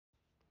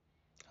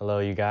Hello,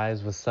 you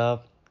guys. What's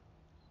up?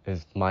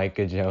 It's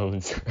Micah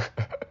Jones.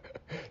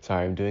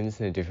 Sorry, I'm doing this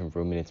in a different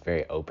room and it's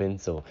very open.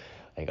 So,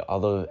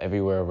 although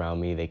everywhere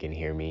around me they can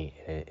hear me,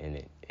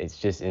 it's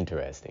just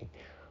interesting.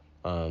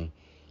 Um,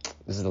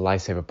 this is the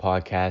Lifesaver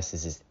Podcast.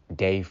 This is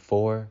day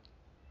 4.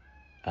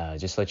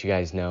 Just to let you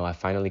guys know, I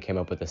finally came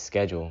up with a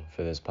schedule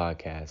for this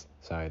podcast.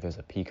 Sorry, there's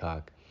a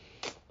peacock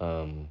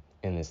in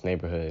this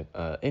neighborhood.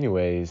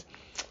 Anyways,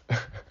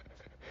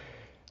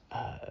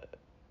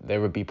 there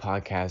would be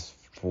podcasts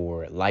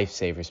for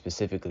Lifesaver,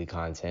 specifically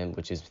content,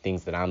 which is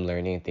things that I'm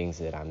learning and things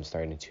that I'm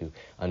starting to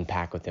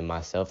unpack within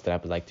myself that I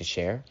would like to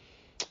share,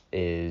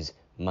 is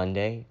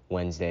Monday,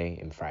 Wednesday,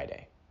 and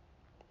Friday.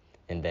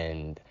 And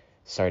then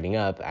starting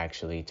up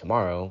actually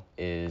tomorrow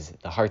is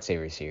the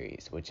Heartsaver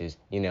series, which is,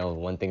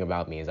 one thing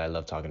about me is I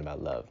love talking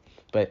about love.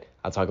 But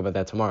I'll talk about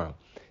that tomorrow.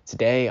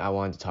 Today, I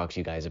wanted to talk to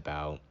you guys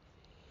about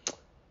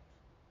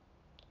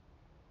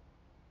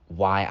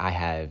why I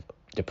have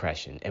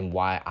depression and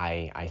why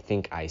I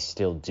think I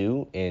still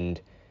do and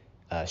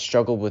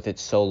struggled with it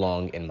so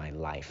long in my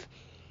life.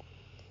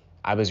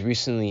 I was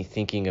recently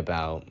thinking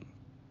about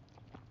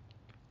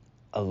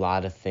a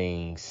lot of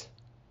things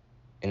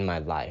in my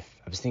life.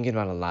 I was thinking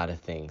about a lot of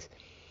things,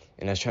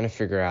 and I was trying to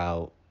figure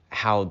out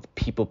how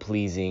people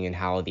pleasing and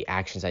how the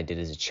actions I did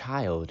as a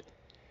child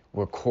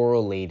were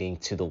correlating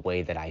to the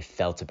way that I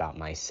felt about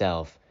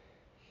myself,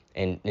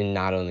 and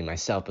not only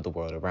myself, but the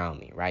world around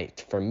me,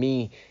 right? For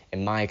me,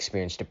 in my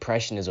experience,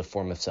 depression is a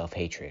form of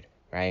self-hatred,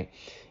 right?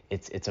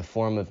 It's a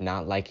form of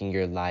not liking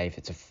your life.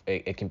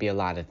 It can be a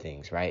lot of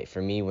things, right?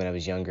 For me, when I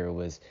was younger, it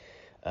was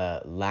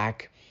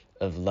lack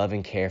of love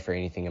and care for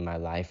anything in my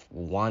life,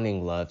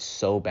 wanting love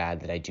so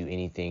bad that I do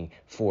anything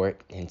for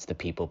it, hence the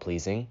people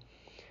pleasing.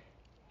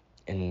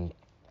 And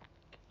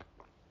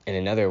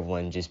another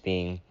one just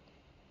being,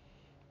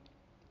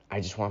 I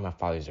just want my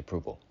father's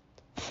approval.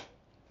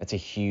 That's a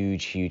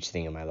huge, huge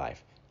thing in my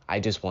life. I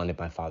just wanted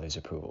my father's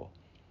approval.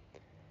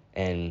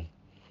 And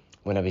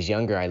when I was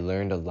younger, I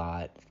learned a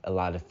lot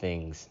of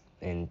things.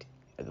 And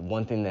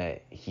one thing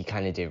that he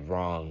kind of did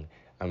wrong,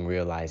 I'm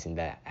realizing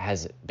that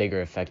has a bigger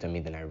effect on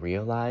me than I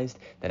realized,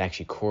 that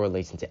actually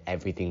correlates into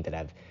everything that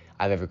I've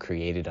ever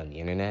created on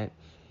the internet,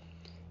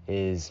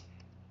 is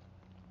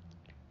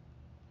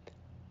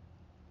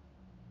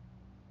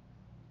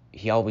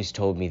he always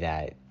told me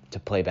that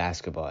to play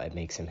basketball, it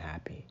makes him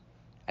happy.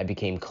 I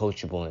became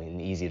coachable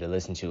and easy to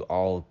listen to,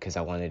 all because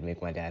I wanted to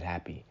make my dad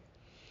happy.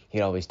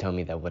 He'd always tell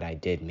me that what I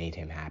did made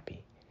him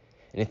happy.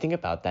 And the thing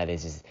about that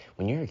is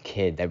when you're a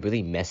kid, that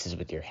really messes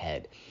with your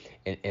head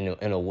in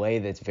a way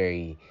that's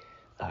very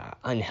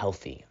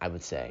unhealthy, I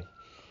would say.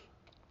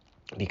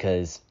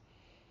 Because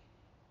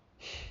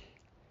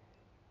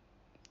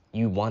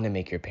you want to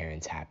make your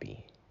parents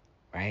happy,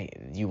 right?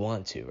 You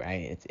want to,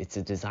 right? It's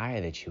a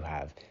desire that you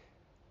have.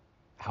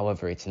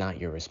 However, it's not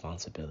your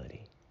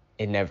responsibility.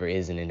 It never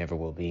is, and it never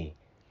will be.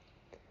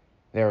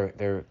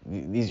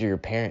 These are your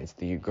parents,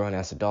 they're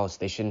grown-ass adults.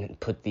 They shouldn't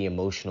put the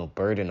emotional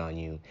burden on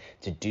you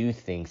to do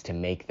things to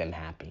make them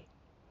happy.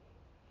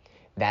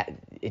 That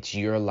it's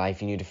your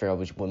life, you need to figure out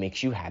what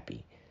makes you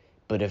happy.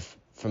 But if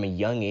from a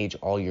young age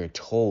all you're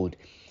told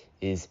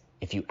is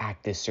if you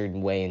act this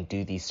certain way and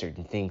do these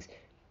certain things,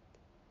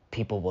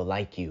 people will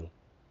like you,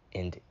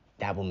 and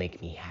that will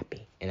make me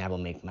happy, and that will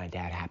make my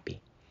dad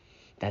happy.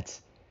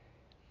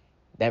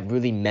 That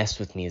really messed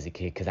with me as a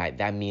kid, because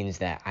that means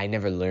that I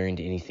never learned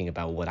anything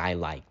about what I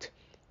liked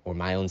or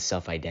my own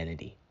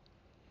self-identity.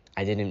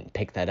 I didn't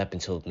pick that up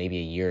until maybe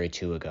a year or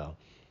two ago.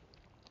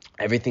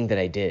 Everything that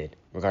I did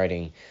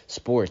regarding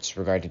sports,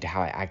 regarding to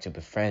how I acted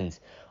with friends,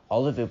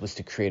 all of it was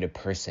to create a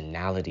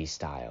personality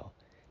style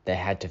that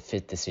had to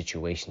fit the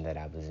situation that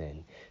I was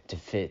in,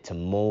 to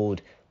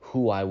mold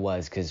who I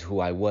was, because who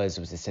I was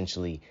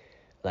essentially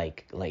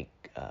like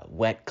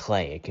wet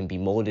clay. It can be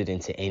molded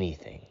into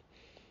anything.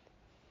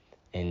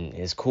 And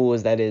as cool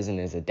as that is, and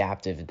as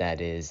adaptive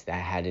that is,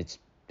 that had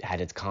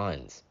its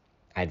cons.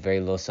 I had very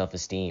low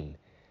self-esteem.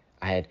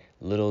 I had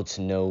little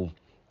to no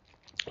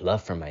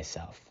love for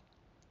myself.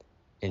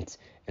 And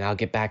I'll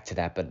get back to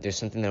that, but there's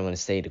something that I want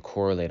to say to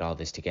correlate all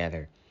this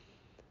together.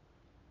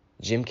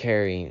 Jim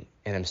Carrey,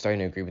 and I'm starting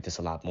to agree with this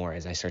a lot more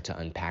as I start to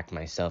unpack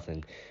myself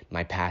and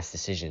my past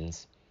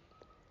decisions.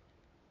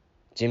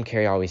 Jim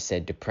Carrey always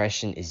said,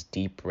 depression is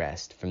deep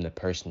rest from the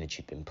person that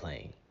you've been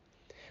playing.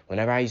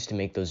 Whenever I used to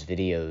make those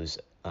videos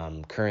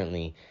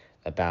currently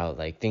about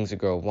like things a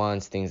girl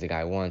wants, things a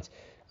guy wants,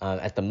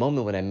 at the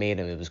moment when I made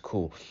them, it was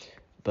cool.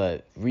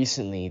 But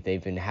recently,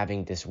 they've been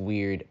having this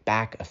weird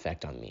back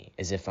effect on me,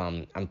 as if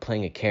I'm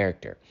playing a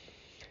character.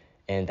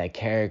 And that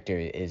character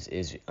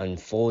is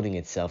unfolding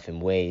itself in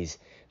ways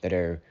that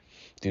are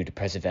through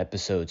depressive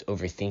episodes,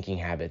 overthinking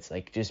habits,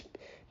 like just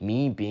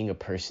me being a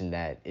person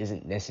that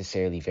isn't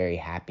necessarily very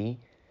happy,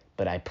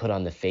 but I put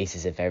on the face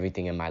as if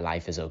everything in my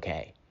life is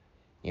okay.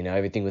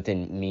 Everything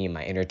within me,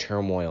 my inner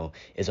turmoil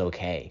is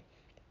okay.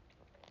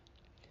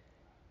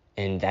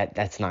 And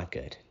that's not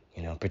good.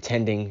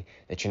 Pretending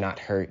that you're not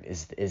hurt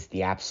is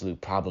the absolute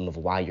problem of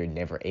why you're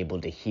never able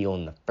to heal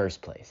in the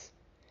first place.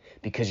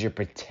 Because you're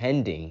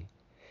pretending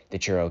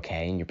that you're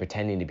okay and you're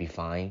pretending to be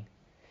fine,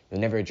 you'll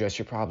never address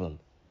your problem.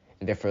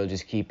 And therefore, it'll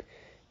just keep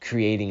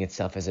creating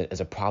itself as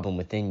a problem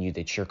within you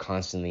that you're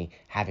constantly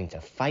having to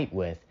fight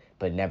with,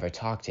 but never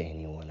talk to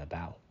anyone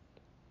about.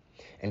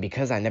 And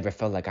because I never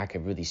felt like I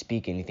could really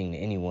speak anything to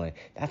anyone,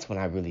 that's when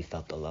I really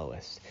felt the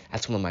lowest.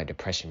 That's when my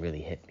depression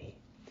really hit me.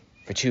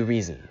 For two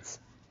reasons.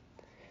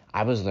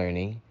 I was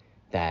learning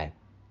that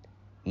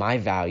my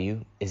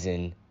value is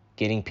in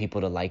getting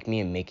people to like me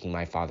and making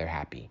my father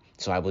happy.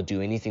 So I will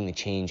do anything to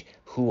change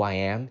who I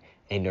am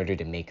in order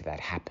to make that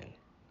happen.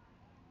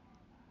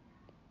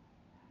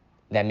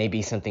 That may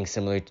be something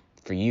similar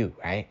for you,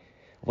 right?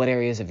 What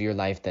areas of your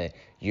life that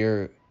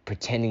you're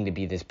pretending to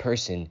be this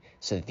person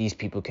so that these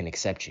people can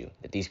accept you,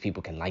 that these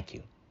people can like you?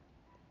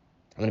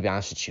 I'm going to be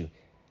honest with you.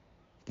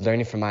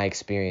 Learning from my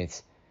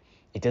experience,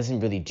 it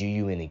doesn't really do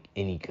you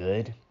any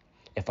good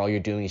if all you're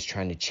doing is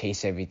trying to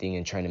chase everything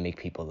and trying to make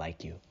people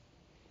like you.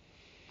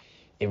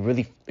 It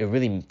really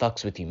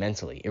fucks with you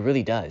mentally. It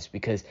really does,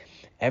 because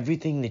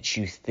everything that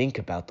you think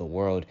about the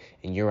world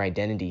and your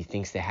identity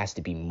thinks that has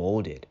to be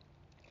molded.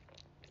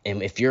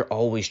 And if you're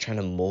always trying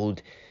to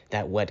mold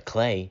that wet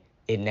clay,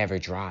 it never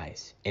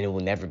dries, and it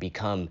will never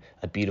become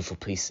a beautiful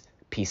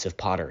piece of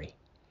pottery.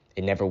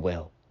 It never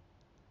will.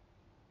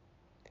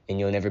 And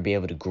you'll never be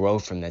able to grow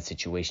from that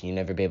situation. You'll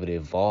never be able to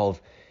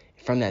evolve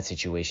from that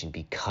situation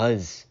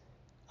because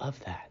of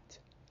that.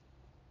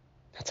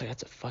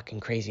 That's a fucking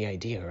crazy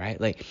idea, right?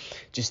 Like,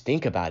 just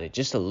think about it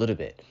just a little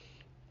bit.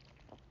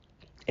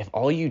 If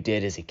all you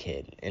did as a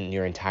kid in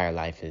your entire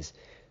life is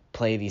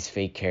play these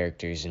fake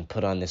characters and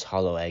put on this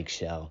hollow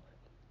eggshell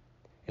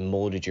and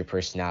molded your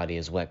personality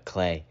as wet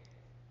clay,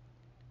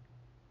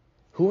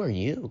 who are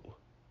you?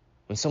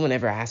 When someone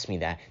ever asked me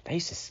that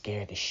used to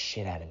scare the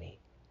shit out of me.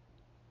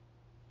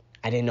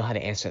 I didn't know how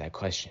to answer that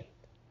question.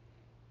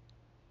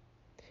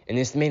 And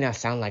this may not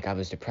sound like I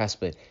was depressed,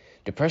 but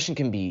depression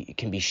can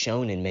be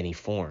shown in many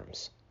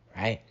forms,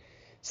 right?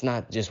 It's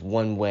not just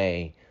one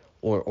way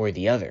or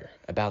the other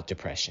about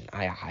depression.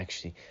 I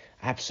actually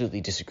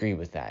absolutely disagree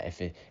with that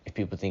if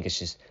people think it's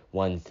just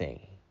one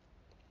thing.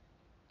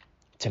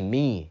 To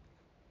me,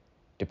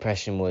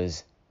 depression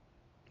was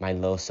my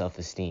low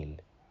self-esteem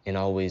and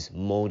always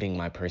molding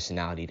my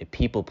personality to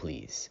people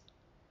please.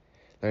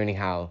 Learning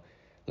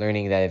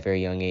that at a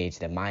very young age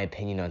that my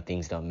opinion on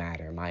things don't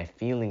matter, my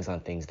feelings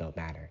on things don't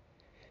matter.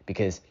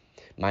 Because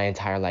my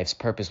entire life's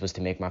purpose was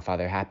to make my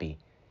father happy.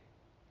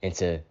 And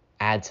to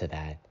add to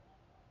that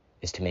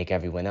is to make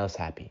everyone else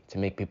happy, to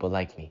make people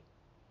like me,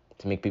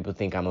 to make people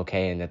think I'm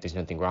okay and that there's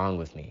nothing wrong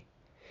with me.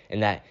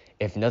 And that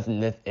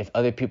if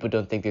other people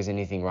don't think there's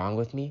anything wrong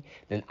with me,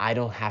 then I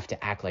don't have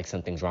to act like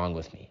something's wrong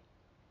with me.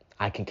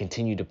 I can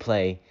continue to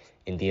play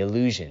in the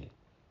illusion.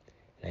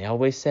 And I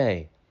always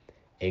say,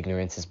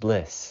 ignorance is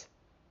bliss.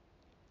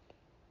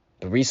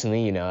 But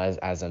recently,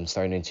 as I'm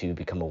starting to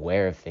become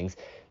aware of things,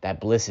 that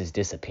bliss is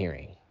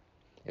disappearing.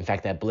 In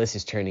fact, that bliss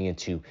is turning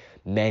into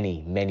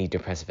many, many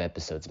depressive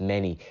episodes,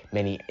 many,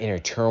 many inner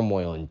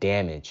turmoil and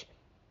damage.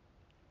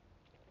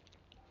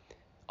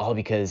 All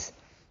because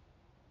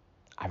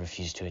I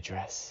refuse to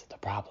address the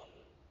problem,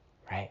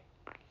 right?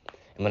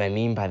 And what I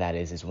mean by that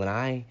is when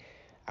I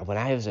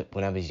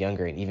was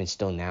younger, and even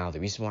still now,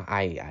 the reason why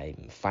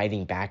I'm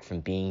fighting back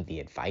from being the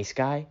advice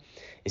guy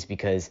is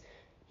because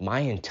my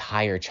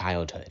entire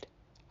childhood,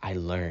 I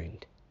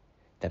learned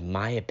that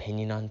my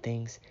opinion on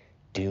things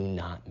do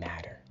not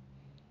matter.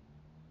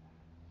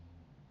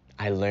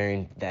 I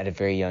learned that at a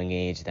very young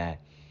age that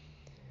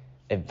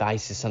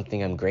advice is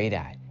something I'm great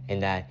at,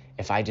 and that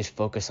if I just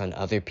focus on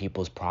other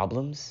people's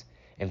problems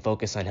and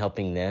focus on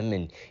helping them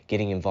and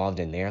getting involved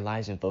in their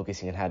lives and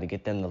focusing on how to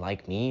get them to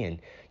like me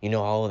and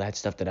all of that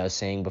stuff that I was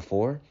saying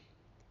before,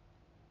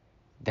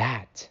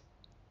 that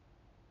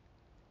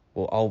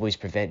will always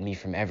prevent me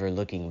from ever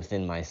looking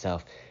within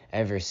myself,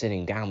 ever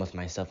sitting down with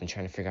myself and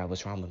trying to figure out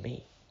what's wrong with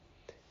me.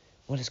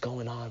 What is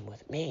going on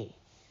with me?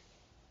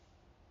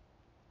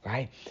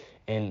 Right?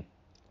 And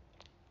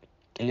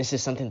this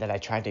is something that I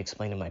tried to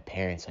explain to my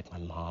parents, like my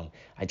mom.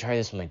 I tried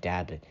this with my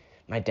dad, but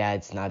my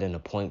dad's not in a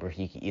point where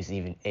he is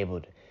even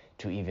able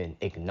to even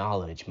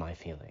acknowledge my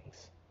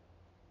feelings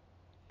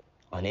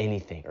on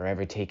anything or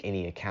ever take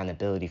any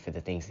accountability for the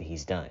things that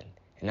he's done.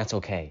 And that's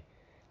okay.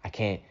 I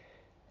can't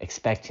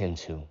expect him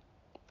to.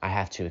 I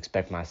have to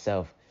expect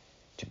myself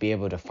to be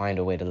able to find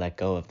a way to let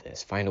go of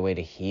this, find a way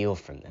to heal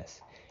from this.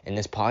 And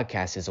this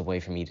podcast is a way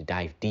for me to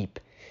dive deep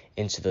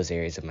into those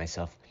areas of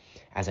myself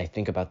as I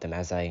think about them,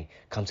 as I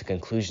come to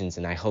conclusions,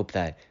 and I hope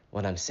that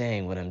what I'm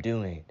saying, what I'm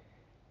doing,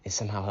 is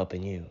somehow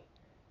helping you,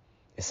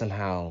 is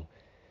somehow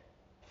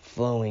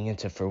flowing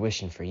into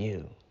fruition for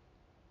you,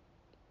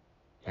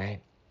 right?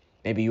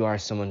 Maybe you are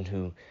someone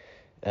who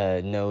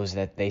knows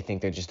that they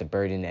think they're just a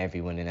burden to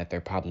everyone and that their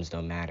problems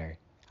don't matter.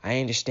 I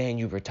understand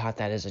you were taught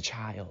that as a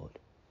child,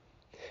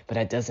 but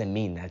that doesn't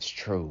mean that's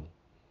true.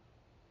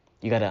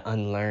 You got to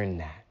unlearn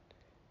that.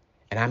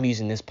 And I'm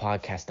using this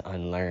podcast to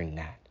unlearn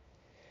that.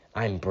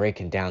 I'm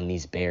breaking down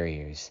these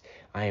barriers.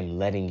 I am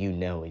letting you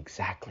know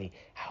exactly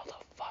how the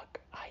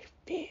fuck I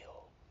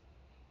feel.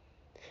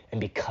 And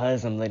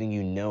because I'm letting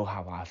you know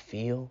how I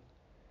feel,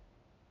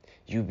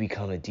 you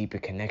become a deeper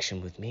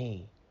connection with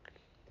me.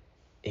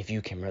 If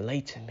you can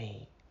relate to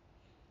me,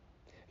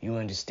 you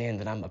understand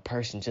that I'm a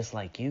person just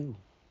like you.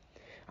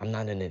 I'm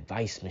not an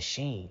advice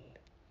machine.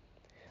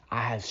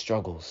 I have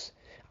struggles.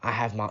 I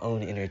have my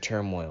own inner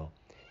turmoil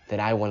that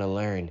I want to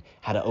learn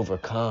how to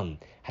overcome,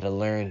 how to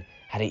learn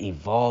how to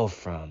evolve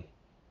from.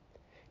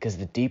 Because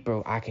the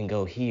deeper I can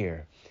go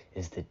here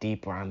is the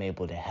deeper I'm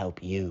able to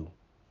help you.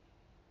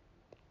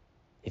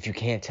 If you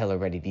can't tell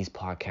already, these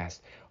podcasts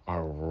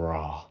are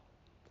raw.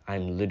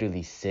 I'm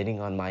literally sitting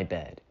on my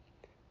bed,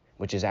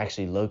 which is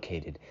actually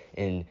located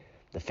in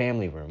the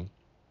family room,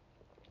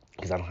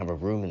 because I don't have a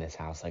room in this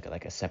house,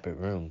 like a separate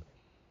room.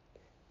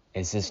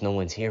 And since no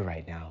one's here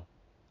right now,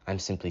 I'm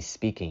simply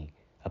speaking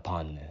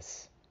upon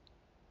this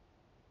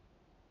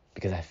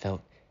because I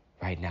felt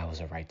right now was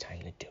the right time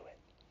to do it.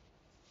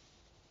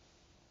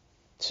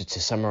 So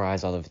to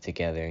summarize all of it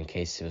together, in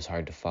case it was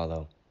hard to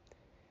follow,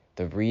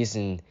 the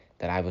reason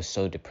that I was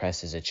so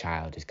depressed as a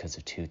child is because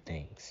of two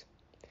things.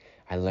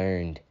 I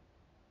learned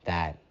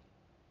that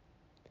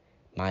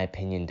my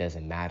opinion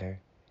doesn't matter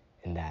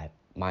and that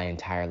my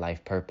entire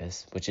life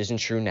purpose, which isn't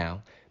true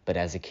now, but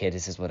as a kid,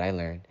 this is what I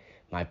learned.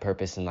 My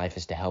purpose in life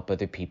is to help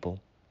other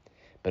people,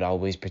 but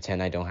always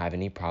pretend I don't have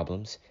any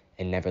problems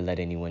and never let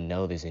anyone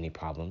know there's any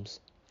problems.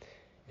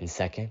 And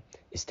second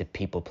is to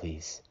people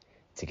please,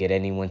 to get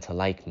anyone to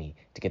like me,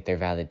 to get their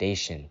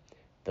validation.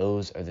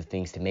 Those are the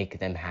things to make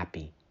them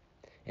happy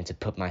and to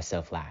put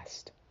myself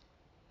last.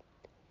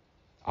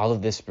 All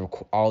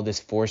this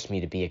forced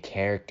me to be a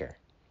character.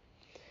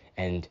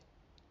 And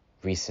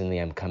recently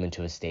I'm coming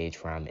to a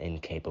stage where I'm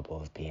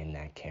incapable of being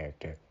that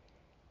character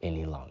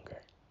any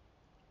longer.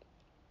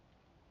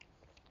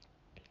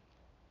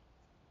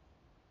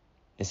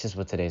 This is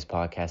what today's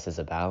podcast is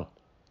about.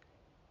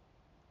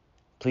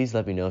 Please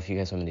let me know if you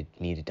guys want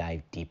me to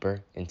dive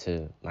deeper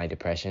into my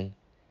depression.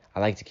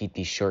 I like to keep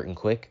these short and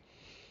quick.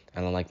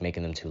 I don't like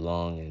making them too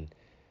long and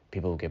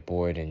people will get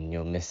bored and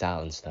you'll miss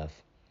out on stuff.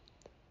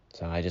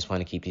 So I just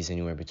want to keep these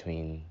anywhere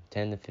between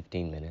 10 to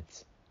 15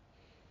 minutes.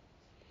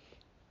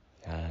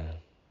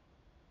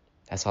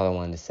 That's all I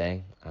wanted to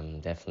say. I'm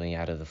definitely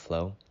out of the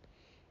flow.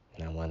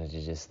 And I wanted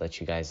to just let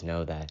you guys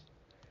know that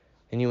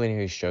anyone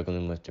who's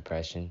struggling with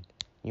depression,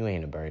 you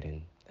ain't a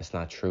burden. That's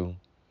not true.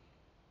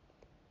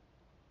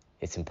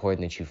 It's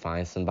important that you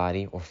find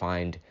somebody or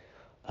find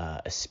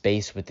a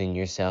space within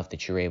yourself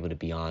that you're able to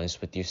be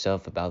honest with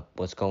yourself about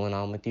what's going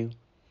on with you.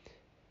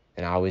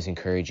 And I always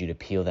encourage you to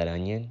peel that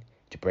onion,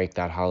 to break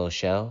that hollow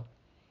shell,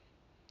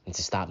 and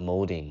to stop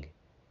molding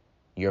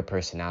your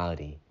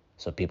personality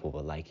so people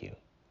will like you.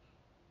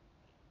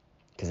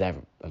 Because I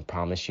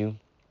promise you,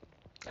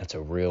 that's a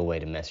real way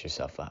to mess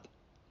yourself up.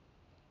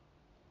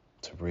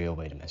 It's a real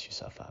way to mess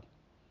yourself up.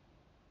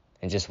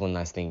 And just one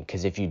last thing,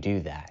 because if you do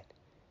that,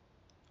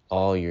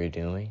 all you're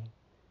doing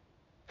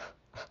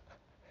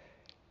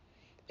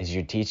is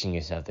you're teaching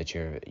yourself that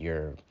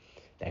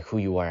that who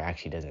you are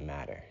actually doesn't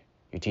matter.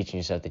 You're teaching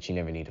yourself that you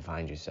never need to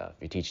find yourself.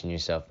 You're teaching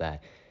yourself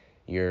that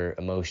your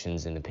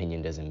emotions and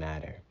opinion doesn't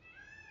matter.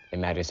 It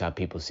matters how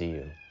people see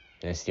you,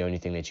 and it's the only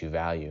thing that you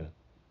value.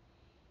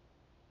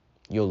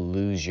 You'll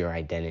lose your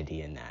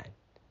identity in that,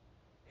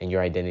 and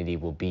your identity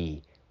will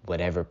be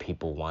whatever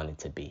people want it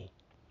to be.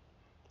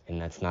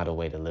 And that's not a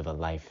way to live a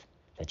life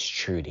that's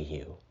true to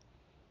you.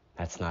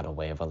 That's not a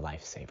way of a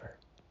lifesaver.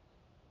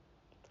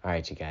 All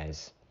right, you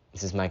guys.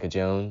 This is Micah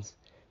Jones,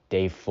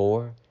 day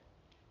 4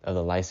 of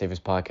the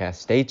Lifesavers podcast.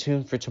 Stay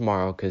tuned for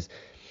tomorrow because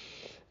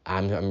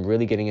I'm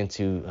really getting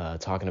into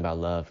talking about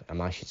love.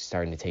 I'm actually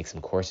starting to take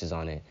some courses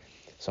on it,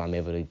 so I'm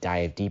able to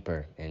dive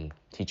deeper and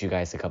teach you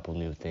guys a couple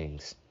new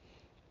things.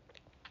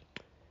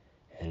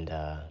 And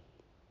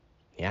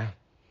yeah,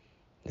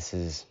 this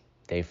is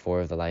day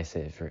 4 of the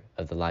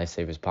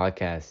Lifesavers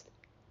podcast.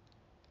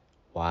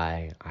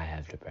 Why I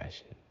have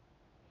depression.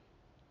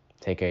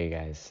 Take care, you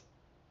guys,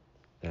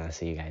 and I'll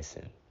see you guys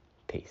soon.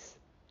 Peace.